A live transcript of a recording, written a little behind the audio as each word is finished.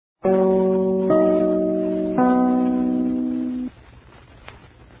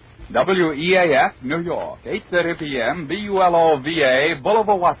WEAF, New York, 8:30 p.m., BULOVA,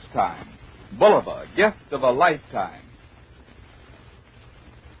 Bulliver Watch Time. Bulliver, gift of a lifetime.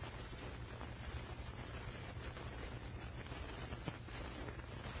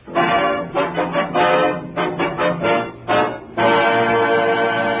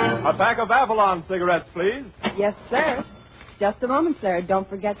 A pack of Avalon cigarettes, please. Yes, sir. Just a moment, sir. Don't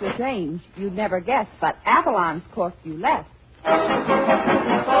forget your change. You'd never guess, but Avalon's cost you less. So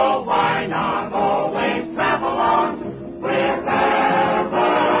why not always travel on with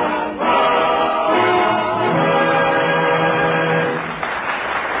Avalon?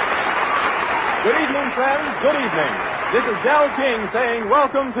 Good evening, friends. Good evening. This is Del King saying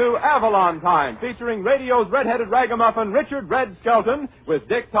welcome to Avalon Time, featuring radio's red-headed ragamuffin Richard Red Skelton with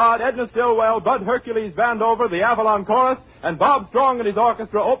Dick Todd, Edna Stillwell, Bud Hercules Vandover, the Avalon Chorus, and Bob Strong and his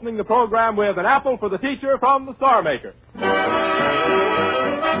orchestra opening the program with An Apple for the Teacher from the Star Maker.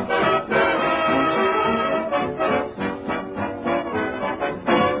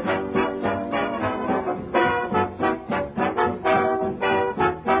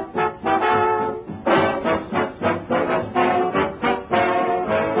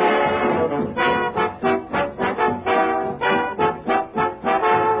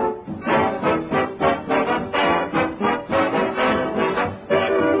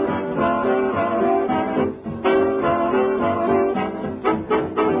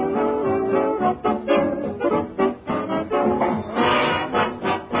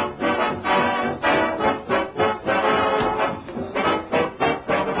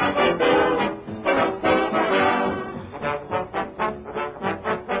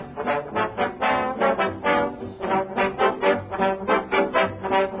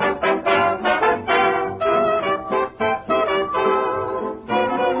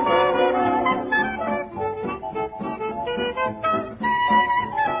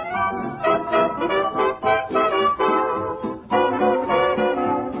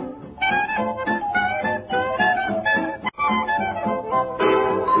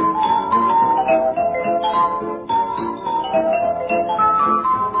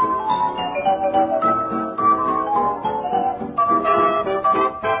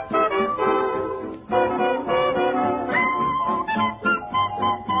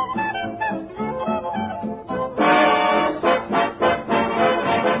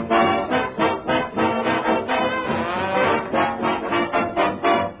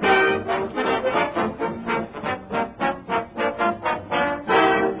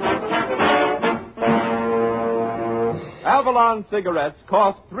 Avalon cigarettes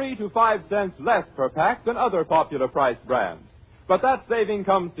cost 3 to 5 cents less per pack than other popular price brands. But that saving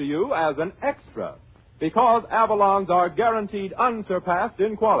comes to you as an extra, because Avalons are guaranteed unsurpassed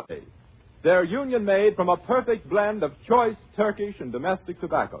in quality. They're union-made from a perfect blend of choice Turkish and domestic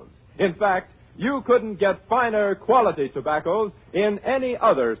tobaccos. In fact, you couldn't get finer quality tobaccos in any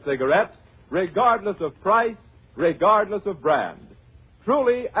other cigarette, regardless of price, regardless of brand.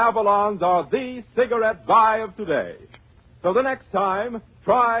 Truly, Avalons are the cigarette buy of today. So the next time,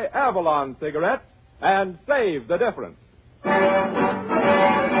 try Avalon cigarettes and save the difference.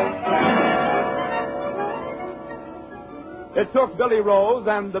 It took Billy Rose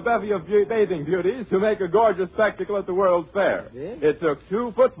and the bevy of bathing beauties to make a gorgeous spectacle at the World's Fair. Yeah. It took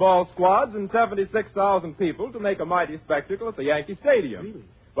 2 football squads and 76,000 people to make a mighty spectacle at the Yankee Stadium. Really?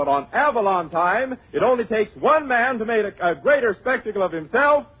 But on Avalon Time, it only takes one man to make a greater spectacle of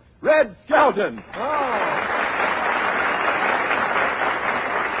himself, Red Skelton.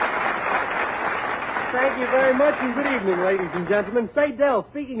 Thank you very much, and good evening, ladies and gentlemen. Say, Del,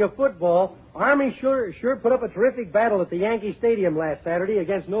 speaking of football, Army sure put up a terrific battle at the Yankee Stadium last Saturday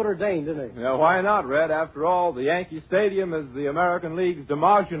against Notre Dame, didn't they? Yeah, why not, Red? After all, the Yankee Stadium is the American League's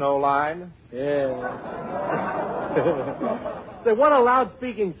DiMaggio line. Yeah. Say, what a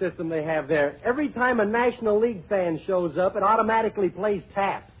loud-speaking system they have there. Every time a National League fan shows up, it automatically plays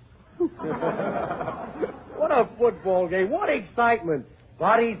Taps. What a football game. What excitement.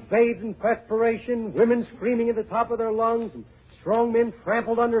 Bodies bathed in perspiration, women screaming at the top of their lungs, and strong men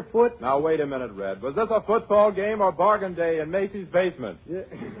trampled underfoot. Now, wait a minute, Red. Was this a football game or bargain day in Macy's basement? Yeah.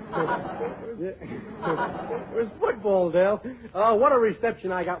 It was football, Del. What a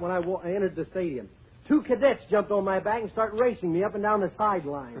reception I got when I entered the stadium. 2 cadets jumped on my back and started racing me up and down the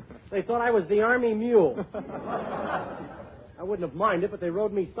sideline. They thought I was the Army mule. I wouldn't have minded, but they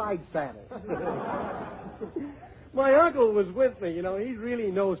rode me side saddle. My uncle was with me. You know, he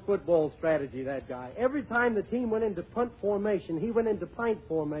really knows football strategy, that guy. Every time the team went into punt formation, he went into pint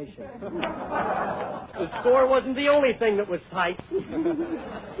formation. The score wasn't the only thing that was tight.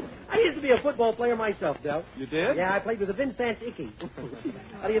 I used to be a football player myself, Del. You did? Yeah, I played with the Vincent Icky.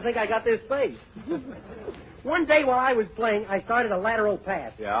 How do you think I got this face? One day while I was playing, I started a lateral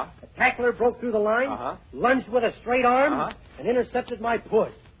pass. Yeah? A tackler broke through the line, lunged with a straight arm, and intercepted my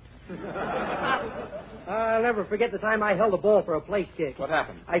puss. I'll never forget the time I held the ball for a place kick. What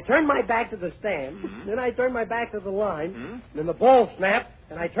happened? I turned my back to the stand, then I turned my back to the line, then the ball snapped,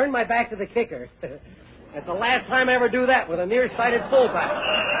 and I turned my back to the kicker. That's the last time I ever do that with a nearsighted fullback.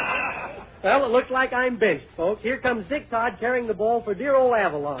 Well, it looks like I'm benched, folks. Here comes Dick Todd carrying the ball for dear old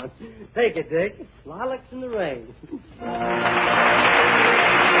Avalon. Take it, Dick. Lilacs in the rain.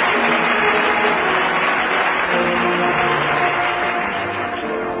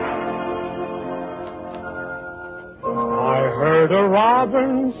 I heard a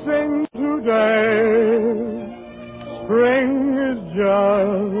robin sing today. Spring is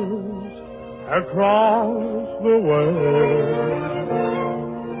just across the way.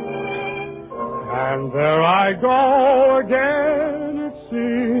 And there I go again, it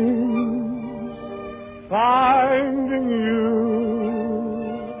seems, finding you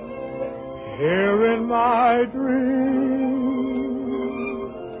here in my dreams.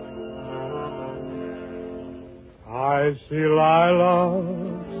 I see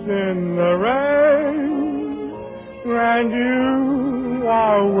lilacs in the rain, and you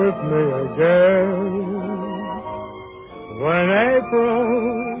are with me again. When April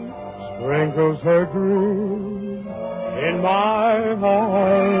sprinkles her dream in my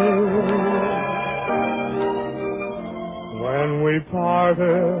heart. When we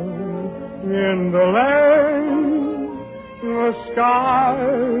parted in the lane, the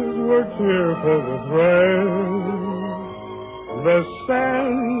skies were tearful with rain. The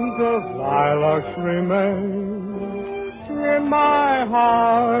scent of lilacs remains in my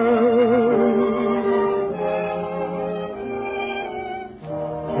heart.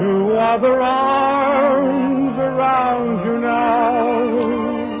 Two other arms around you now.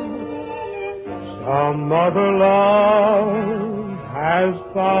 Some other love has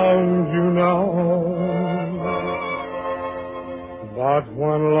found you now. But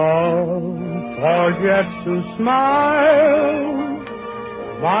when love forgets to smile,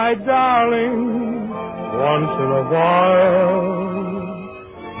 my darling, once in a while,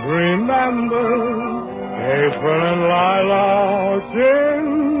 remember April and lilacs in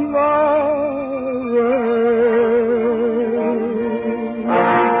the rain.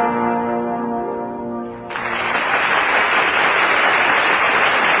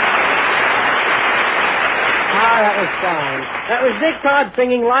 That was fine. That was Dick Todd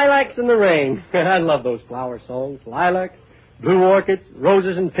singing Lilacs in the Rain. I love those flower songs. Lilacs, blue orchids,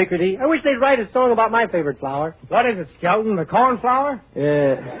 roses and Picardy. I wish they'd write a song about my favorite flower. What is it, Skelton? The cornflower?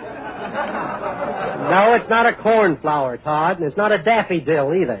 No, it's not a cornflower, Todd, and it's not a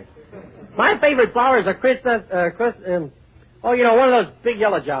daffodil either. My favorite flower is a one of those big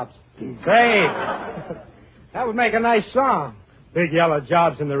yellow jobs. Say, that would make a nice song. Big yellow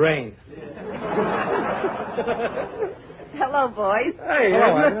jobs in the rain. Hello, boys. Hey,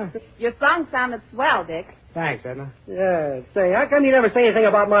 hello, Edna. Your song sounded swell, Dick. Thanks, Edna. Yeah, say, how come you never say anything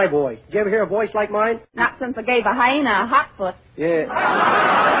about my voice? Did you ever hear a voice like mine? Not since I gave a hyena a hot foot. Yeah.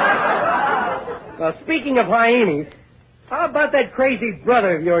 Well, speaking of hyenas, how about that crazy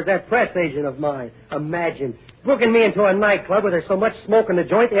brother of yours, that press agent of mine? Imagine booking me into a nightclub where there's so much smoke in the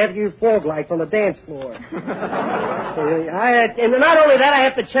joint they have to use fog lights on the dance floor. And not only that, I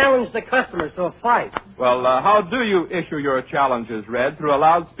have to challenge the customers to a fight. Well, how do you issue your challenges, Red? Through a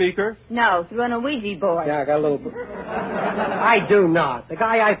loudspeaker? No, through an Ouija board. Yeah, I got a little... I do not. The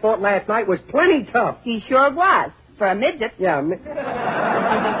guy I fought last night was plenty tough. He sure was. For a midget. Yeah,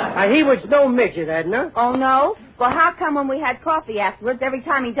 he was no midget, Edna. Oh, no? Well, how come when we had coffee afterwards, every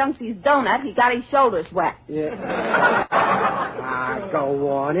time he dunked his donut, he got his shoulders wet? Yeah. Go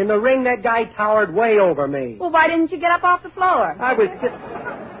on. In the ring, that guy towered way over me. Well, why didn't you get up off the floor? I was...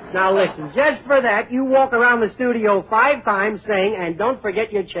 Now, listen, just for that, you walk around the studio 5 times saying, and don't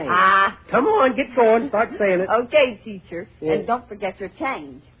forget your change. Come on, get going. Start saying it. Okay, teacher. Yeah. And don't forget your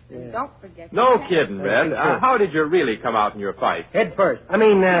change. Yeah. And don't forget No your change. kidding, Red. How did you really come out in your fight? Head first. Well.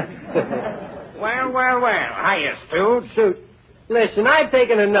 Hiya, Stu. Shoot. Listen, I've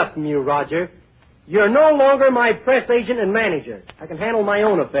taken enough from you, Roger. You're no longer my press agent and manager. I can handle my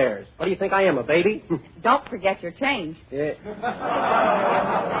own affairs. What do you think I am, a baby? Don't forget your change. Yeah.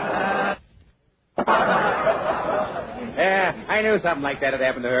 Yeah, I knew something like that would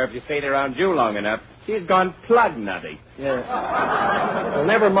happen to her if you stayed around you long enough. She's gone plug nutty. Yeah. Well,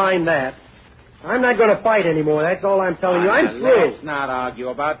 never mind that. I'm not going to fight anymore. That's all I'm telling you. I'm through. Let's not argue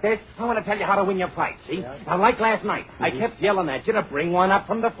about this. I want to tell you how to win your fight, see? Yeah. Now, like last night, I kept yelling at you to bring one up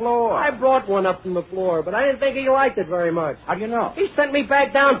from the floor. I brought one up from the floor, but I didn't think he liked it very much. How do you know? He sent me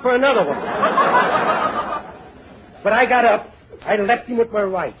back down for another one. But I got up. I left him with my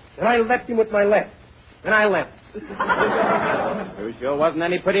right, and I left him with my left, and I left. There sure wasn't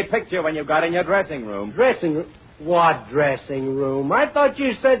any pretty picture when you got in your dressing room. Dressing room? What dressing room? I thought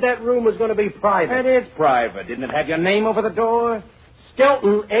you said that room was going to be private. It is private. Didn't it have your name over the door?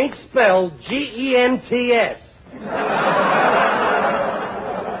 Skelton ain't spelled Gents.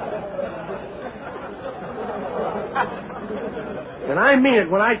 And I mean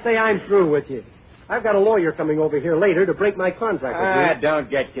it when I say I'm through with you. I've got a lawyer coming over here later to break my contract with you. Don't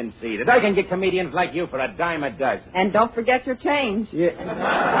get conceited. I can get comedians like you for a dime a dozen. And don't forget your change. Yeah.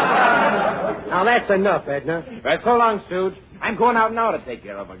 Now, that's enough, Edna. Right, so long, Stooge. I'm going out now to take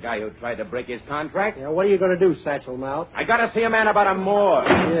care of a guy who tried to break his contract. Now, what are you going to do, Satchel Mouth? I got to see a man about a more.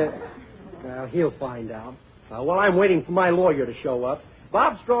 Yeah. Well, he'll find out. While I'm waiting for my lawyer to show up,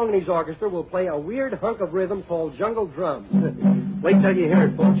 Bob Strong and his orchestra will play a weird hunk of rhythm called Jungle Drums. Wait till you hear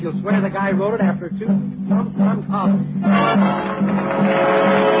it, folks. You'll swear the guy wrote it after 2 drum columns.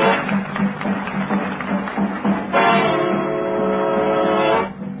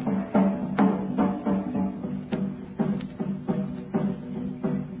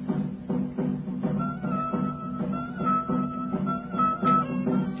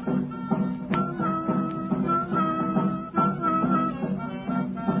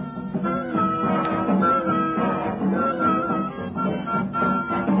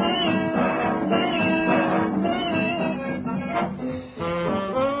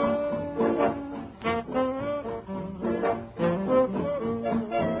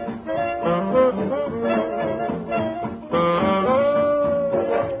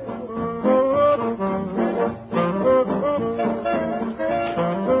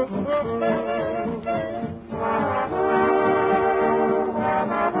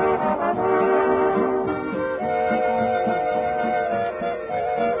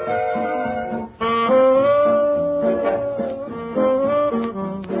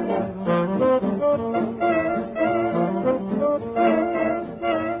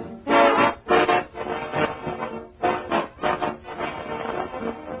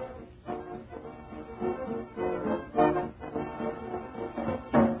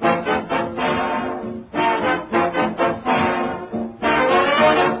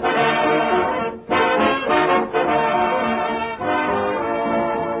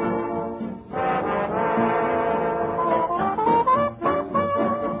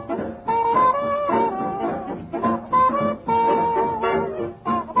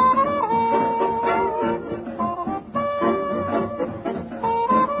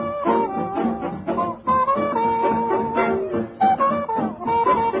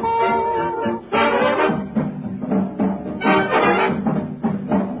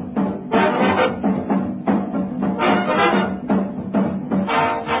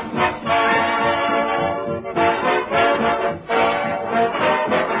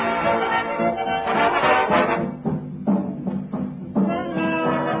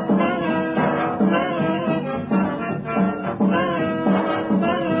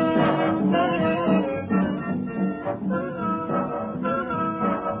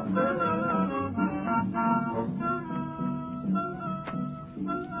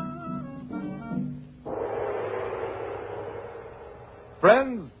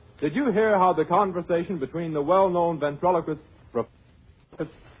 Friends, did you hear how the conversation between the well-known ventriloquist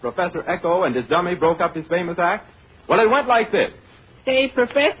Professor Echo and his dummy broke up his famous act? Well, it went like this. Hey,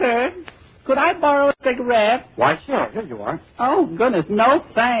 Professor, could I borrow a cigarette? Why, sure. Here you are. Oh, goodness, no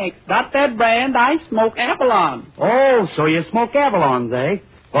thanks. Not that brand. I smoke Avalon. Oh, so you smoke Avalons, eh?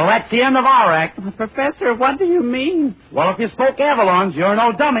 Well, that's the end of our act. Professor, what do you mean? Well, if you smoke Avalons, you're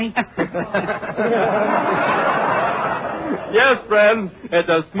no dummy. Yes, friends, it's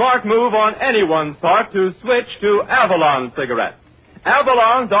a smart move on anyone's part to switch to Avalon cigarettes.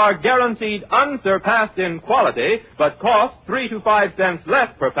 Avalons are guaranteed unsurpassed in quality, but cost 3 to 5 cents less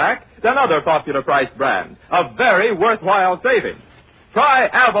per pack than other popular priced brands. A very worthwhile saving. Try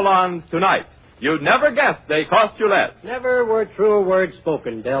Avalons tonight. You'd never guess they cost you less. Never were truer words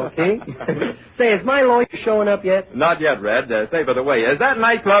spoken, Del King. Say, is my lawyer showing up yet? Not yet, Red. Say, by the way, is that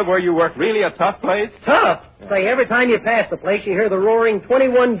nightclub where you work really a tough place? Tough? Say, every time you pass the place, you hear the roaring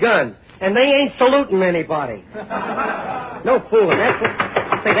 21 guns, and they ain't saluting anybody. No fooling.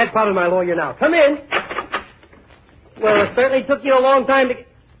 That's probably my lawyer now. Come in. Well, it certainly took you a long time to...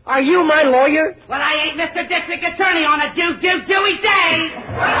 Are you my lawyer? Well, I ain't Mr. District Attorney on a Dewey day.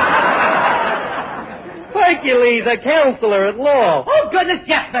 Hercules, a counselor at law. Oh, goodness,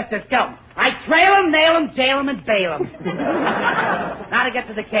 yes, Mr. Skelton. I trail him, nail him, jail him, and bail him. Now to get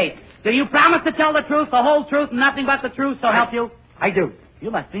to the case. Do you promise to tell the truth, the whole truth, and nothing but the truth, so help you? I do.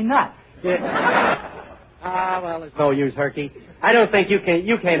 You must be nuts. Well, it's no use, Herky. I don't think you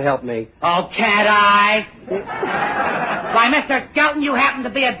can't help me. Oh, can't I? Why, Mr. Skelton, you happen to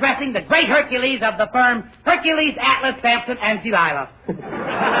be addressing the great Hercules of the firm, Hercules, Atlas, Samson, and Delilah.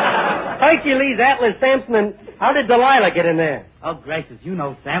 Hercules, Atlas, Samson, and how did Delilah get in there? Oh, gracious, you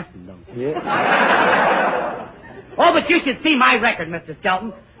know Samson, don't you? Yeah. Oh, but you should see my record, Mr.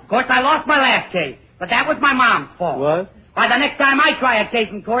 Skelton. Of course, I lost my last case, but that was my mom's fault. What? Why, the next time I try a case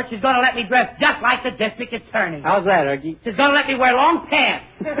in court, she's going to let me dress just like the district attorney. How's that, Herky? She's going to let me wear long pants.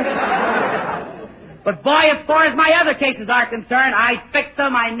 But, boy, as far as my other cases are concerned, I fix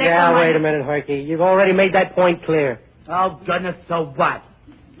them, I nickel Yeah, them. wait a minute, Herky. You've already made that point clear. Oh, goodness, so what?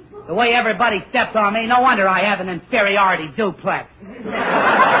 The way everybody steps on me, no wonder I have an inferiority duplex.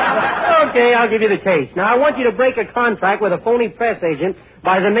 Okay, I'll give you the case. Now, I want you to break a contract with a phony press agent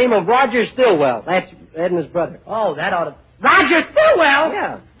by the name of Roger Stillwell. That's Edna's brother. Oh, that ought to... Roger Stillwell?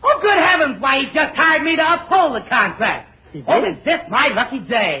 Yeah. Oh, good heavens, why, he just hired me to uphold the contract. He did? Oh, is this my lucky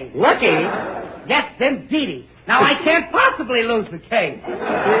day? Lucky? Yes, indeedy. Now, I can't possibly lose the case.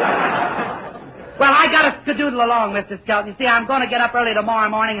 Well, I got to skedoodle along, Mr. Skelton. You see, I'm going to get up early tomorrow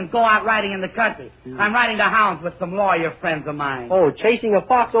morning and go out riding in the country. I'm riding to hounds with some lawyer friends of mine. Oh, chasing a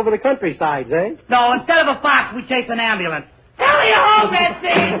fox over the countryside, eh? No, instead of a fox, we chase an ambulance. Hurry home,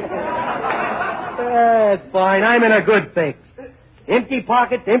 Betsy! That's fine. I'm in a good fix. Empty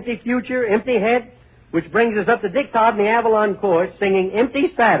pockets, empty future, empty head, which brings us up to Dick Todd in the Avalon course singing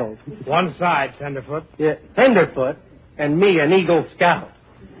Empty Saddles. One side, Tenderfoot. Yeah, Tenderfoot, and me, an Eagle Scout.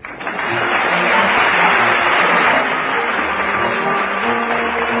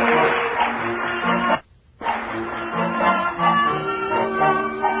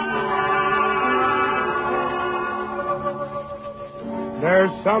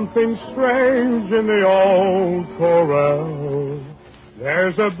 There's something strange in the old corral.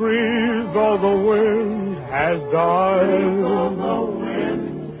 There's a breeze, though the wind has died.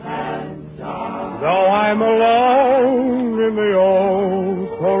 Though I'm alone in the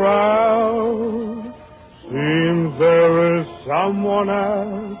old corral, seems there is someone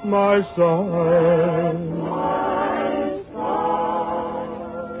at my side.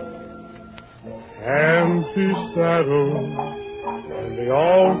 Empty saddle in the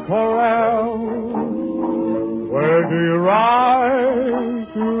old corral, where do you ride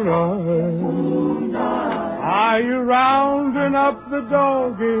tonight? Are you rounding up the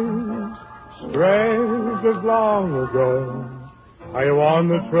doggies, strays of long ago? Are you on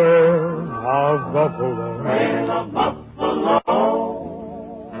the trail of buffalo?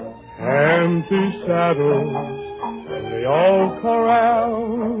 Empty saddles in the old corral,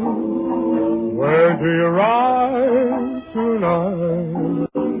 where do you ride tonight?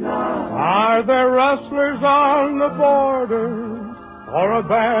 Are there rustlers on the border, or a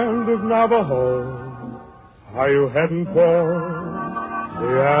band of Navajo? Are you heading for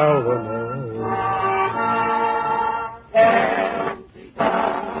the Avalon? Empty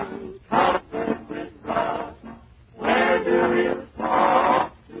guns, covered with rust, where do you stop tonight?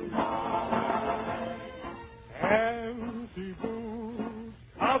 Empty boots,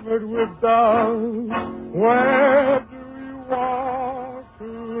 covered with dust, where do you walk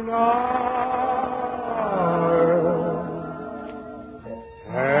tonight?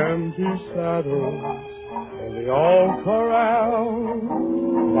 Empty saddles in the old corral,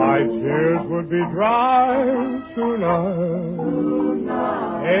 my tears would be dry tonight.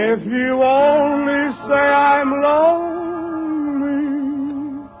 If you only say I'm lonely,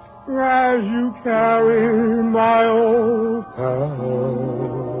 as you carry my old pal.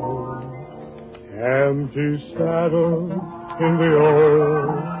 Empty saddle in the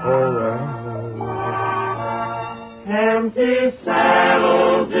old corral. Empty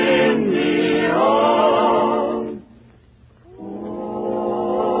saddles in the old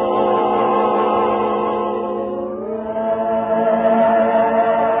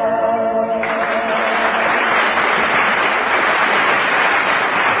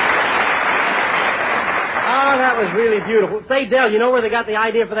really beautiful. Say, Del, you know where they got the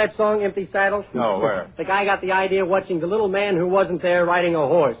idea for that song, Empty Saddles? No, where? The guy got the idea watching the little man who wasn't there riding a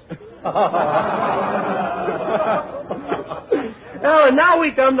horse. Oh, and now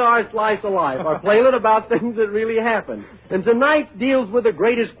we come to our slice of life, our playlet about things that really happened. And tonight deals with the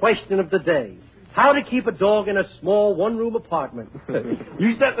greatest question of the day. How to keep a dog in a small one-room apartment.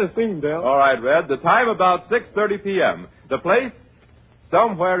 You set the scene, Del. All right, Red. The time about 6:30 p.m. The place?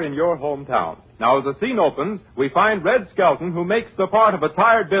 Somewhere in your hometown. Now, as the scene opens, we find Red Skelton, who makes the part of a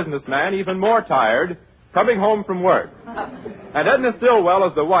tired businessman even more tired, coming home from work. And Edna Stillwell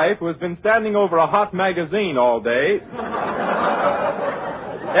is the wife who has been standing over a hot magazine all day.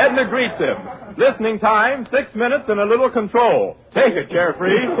 Edna greets him. Listening time, 6 minutes and a little control. Take it,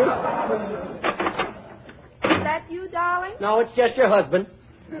 Carefree. Is that you, darling? No, it's just your husband.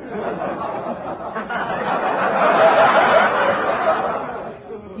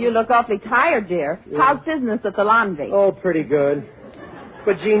 You look awfully tired, dear. How's business at the laundry? Oh, pretty good.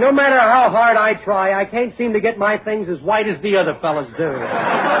 But, gee, no matter how hard I try, I can't seem to get my things as white as the other fellas do.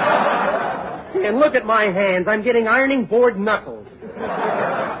 And look at my hands. I'm getting ironing board knuckles.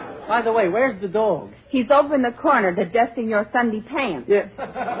 By the way, where's the dog? He's over in the corner digesting your Sunday pants. Yeah.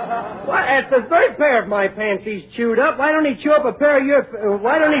 Well, it's the third pair of my pants he's chewed up. Why don't he chew up a pair of your...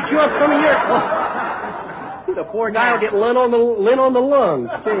 why don't he chew up some of your... The poor guy will get lint on the lungs,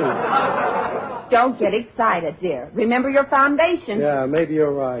 too. Don't get excited, dear. Remember your foundation. Yeah, maybe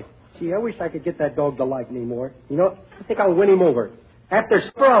you're right. Gee, I wish I could get that dog to like me more. You know, I think I'll win him over. After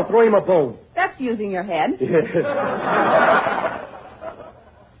supper, I'll throw him a bone. That's using your head.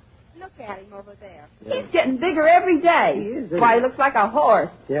 Look at him over there. Yeah. He's getting bigger every day. He is. Why, he looks like a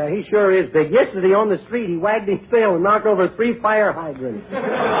horse. Yeah, he sure is big. Yesterday on the street, he wagged his tail and knocked over 3 fire hydrants.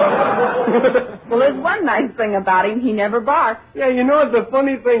 Well, there's one nice thing about him. He never barks. Yeah, you know, the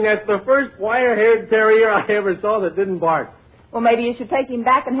funny thing, that's the first wire-haired terrier I ever saw that didn't bark. Well, maybe you should take him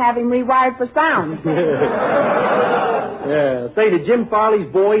back and have him rewired for sound. Yeah. Say, did Jim Farley's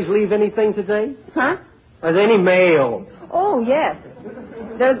boys leave anything today? Huh? Is any mail? Oh, yes.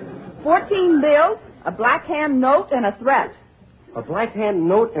 There's 14 bills, a black hand note, and a threat. A black hand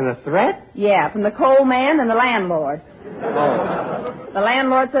note and a threat? Yeah, from the coal man and the landlord. Oh. The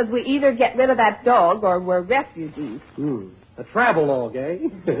landlord says we either get rid of that dog or we're refugees. A travel log, eh?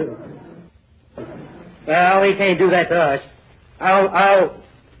 Well, he can't do that to us.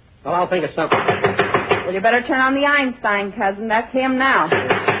 I'll think of something. Well, you better turn on the Einstein, cousin. That's him now.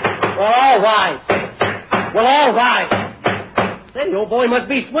 Well, all right. Say, the old boy must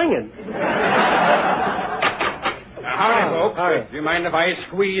be swinging. Howdy, folks. Do you mind if I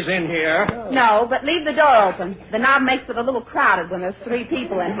squeeze in here? No, but leave the door open. The knob makes it a little crowded when there's 3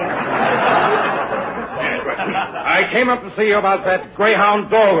 people in here. I came up to see you about that greyhound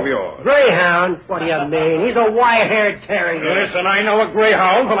dog of yours. Greyhound? What do you mean? He's a wire-haired terrier. Listen, I know a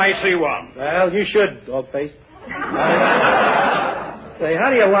greyhound when I see one. Well, you should, dog-face. Say, how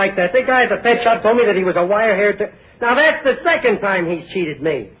do you like that? The guy at the pet shop told me that he was a wire-haired terrier. Now, that's the second time he's cheated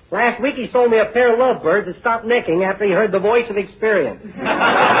me. Last week he sold me a pair of lovebirds that stopped necking after he heard the voice of experience. Well,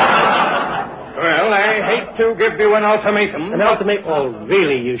 I hate to give you an ultimatum. An ultimatum? Oh,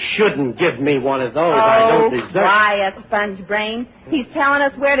 really, you shouldn't give me one of those. I don't deserve. Quiet, sponge brain. He's telling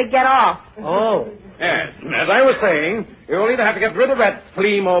us where to get off. Oh. Yes, as I was saying, you'll either have to get rid of that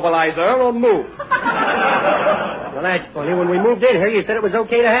flea mobilizer or move. Well, that's funny. When we moved in here, you said it was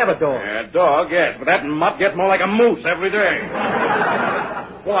okay to have a dog. A dog, yes, but that mutt gets more like a moose every day.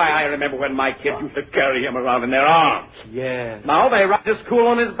 Why, I remember when my kids used to carry him around in their arms. Yeah. Now they ride to school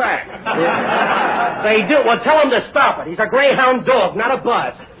on his back. Yeah. They do. Well, tell him to stop it. He's a greyhound dog, not a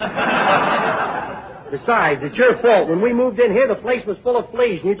bus. Besides, it's your fault. When we moved in here, the place was full of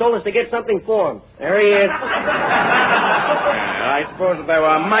fleas, and you told us to get something for him. There he is. I suppose if there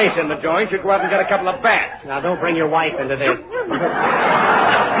were mice in the joint, you'd go out and get a couple of bats. Now, don't bring your wife into this.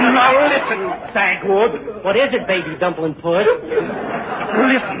 Now, listen, Dagwood. What is it, baby dumpling pud?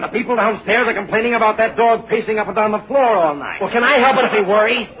 Listen, the people downstairs are complaining about that dog pacing up and down the floor all night. Well, can I help it if he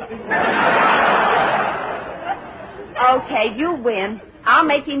worries? Okay, you win. I'll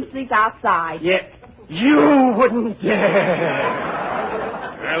make him sleep outside. Yeah. You wouldn't dare.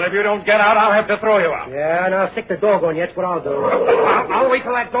 Well, if you don't get out, I'll have to throw you out. Yeah, and I'll stick the dog on you. That's what I'll do. I'll wait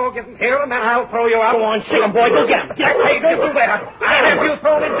till that dog isn't here, and then I'll throw you out. Go on, sick him, boy. Go get him. Hey, don't do that. I'll have you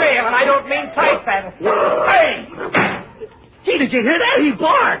thrown in jail, and I don't mean tight, that. Hey! Gee, did you hear that? He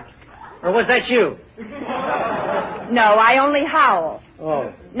barked. Or was that you? No, I only howl.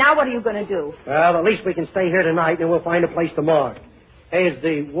 Oh. Now what are you going to do? Well, at least we can stay here tonight, and we'll find a place tomorrow. Hey, has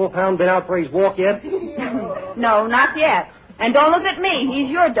the wolfhound been out for his walk yet? No, not yet. And don't look at me. He's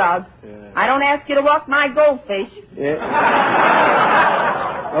your dog. Yeah. I don't ask you to walk my goldfish. Yeah.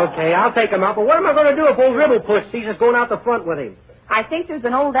 Okay, I'll take him out. But what am I going to do if old Ribblepuss sees us going out the front with him? I think there's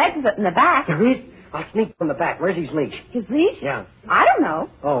an old exit in the back. There is? I'll sneak from the back. Where's his leash? His leash? Yeah. I don't know.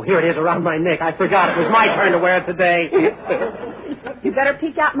 Oh, here it is around my neck. I forgot. It was my turn to wear it today. You better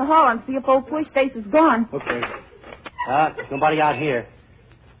peek out in the hall and see if old Pushface is gone. Okay. There's nobody out here.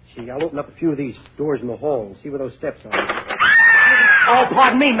 Gee, I'll open up a few of these doors in the hall and see where those steps are. Oh,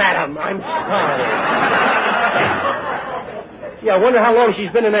 pardon me, madam. I'm sorry. Yeah, I wonder how long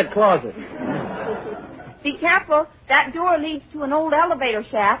she's been in that closet. Be careful. That door leads to an old elevator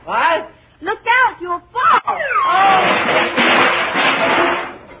shaft. What? Look out, you'll fall.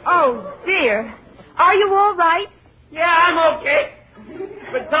 Oh, dear. Are you all right? Yeah, I'm okay.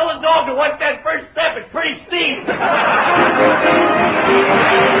 But tell the dog to watch that first step. It's pretty steep.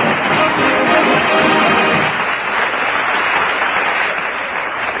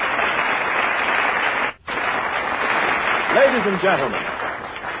 Ladies and gentlemen,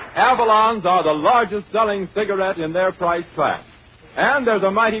 Avalons are the largest selling cigarette in their price class. And there's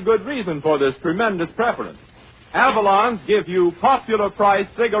a mighty good reason for this tremendous preference. Avalons give you popular price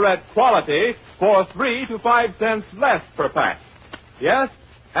cigarette quality for 3 to 5 cents less per pack. Yes,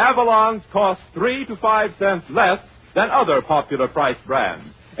 Avalons cost 3 to 5 cents less than other popular price brands.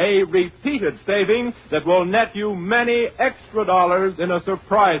 A repeated saving that will net you many extra dollars in a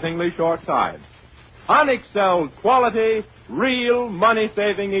surprisingly short time. Unexcelled quality, real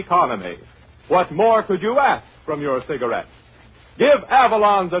money-saving economy. What more could you ask from your cigarettes? Give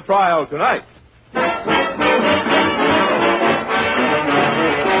Avalons a trial tonight.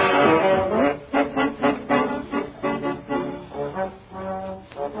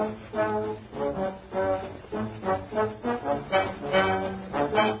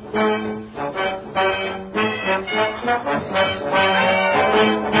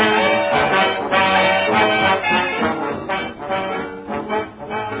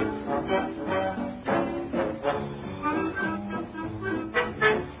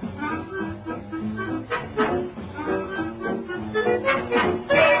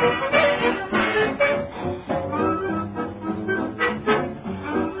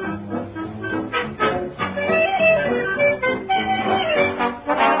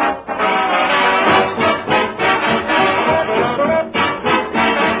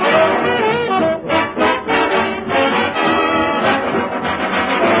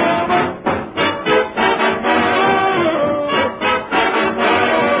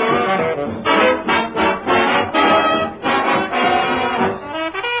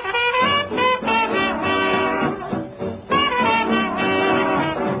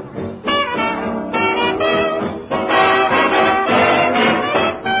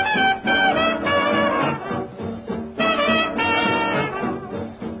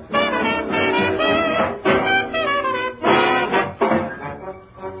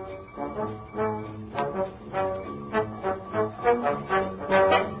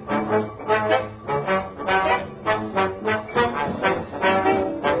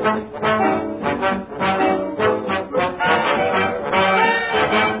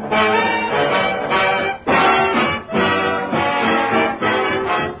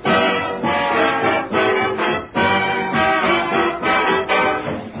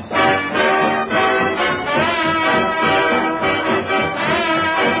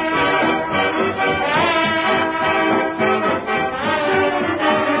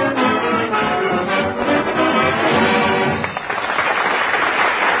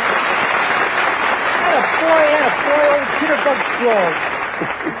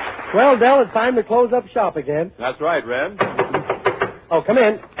 Well, Dell, it's time to close up shop again. That's right, Red. Oh, come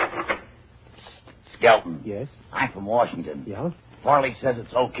in. Skelton. Yes? I'm from Washington. Yeah? Farley says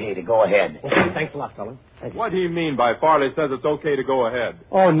it's okay to go ahead. Okay, thanks a lot, fella. Thank you. What do you mean by Farley says it's okay to go ahead?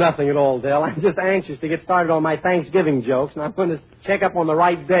 Oh, nothing at all, Dell. I'm just anxious to get started on my Thanksgiving jokes, and I'm going to check up on the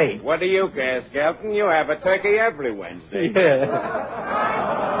right day. What do you care, Skelton? You have a turkey every Wednesday.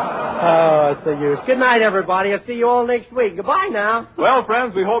 Yeah. Oh, it's the use. Good night, everybody. I'll see you all next week. Goodbye now. Well,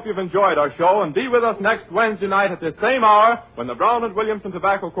 friends, we hope you've enjoyed our show, and be with us next Wednesday night at this same hour when the Brown and Williamson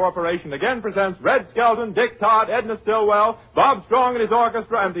Tobacco Corporation again presents Red Skelton, Dick Todd, Edna Stillwell, Bob Strong and his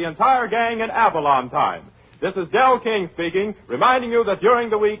orchestra, and the entire gang in Avalon time. This is Del King speaking, reminding you that during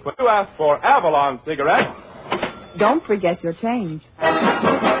the week when you ask for Avalon cigarettes, Don't forget your change. So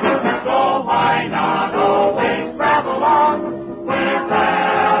why not always travel on with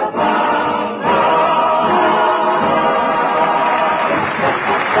Avalon?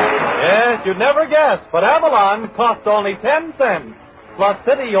 yes, you'd never guess, but Avalon costs only 10 cents, plus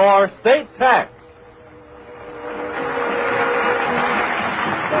city or state tax.